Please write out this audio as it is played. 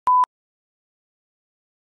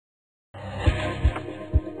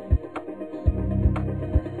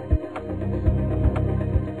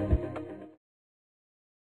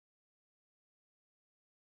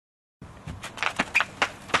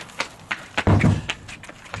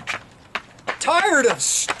Tired of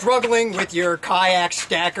struggling with your kayak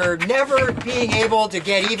stacker, never being able to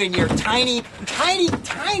get even your tiny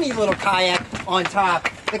little kayak on top,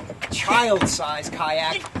 the child-sized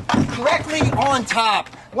kayak, directly on top?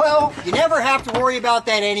 Well, you never have to worry about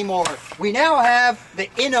that anymore. We now have the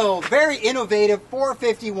Inno, very innovative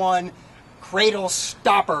 451 Cradle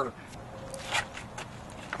Stopper.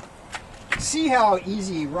 See how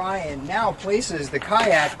easy Ryan now places the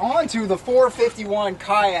kayak onto the 451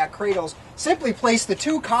 kayak cradles. Simply place the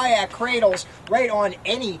two kayak cradles right on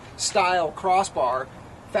any style crossbar.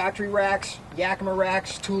 Factory racks, Yakima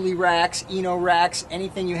Racks, Thule racks, Inno Racks,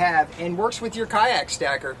 anything you have, and works with your kayak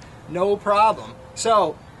stacker. No problem.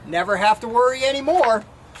 So, never have to worry anymore.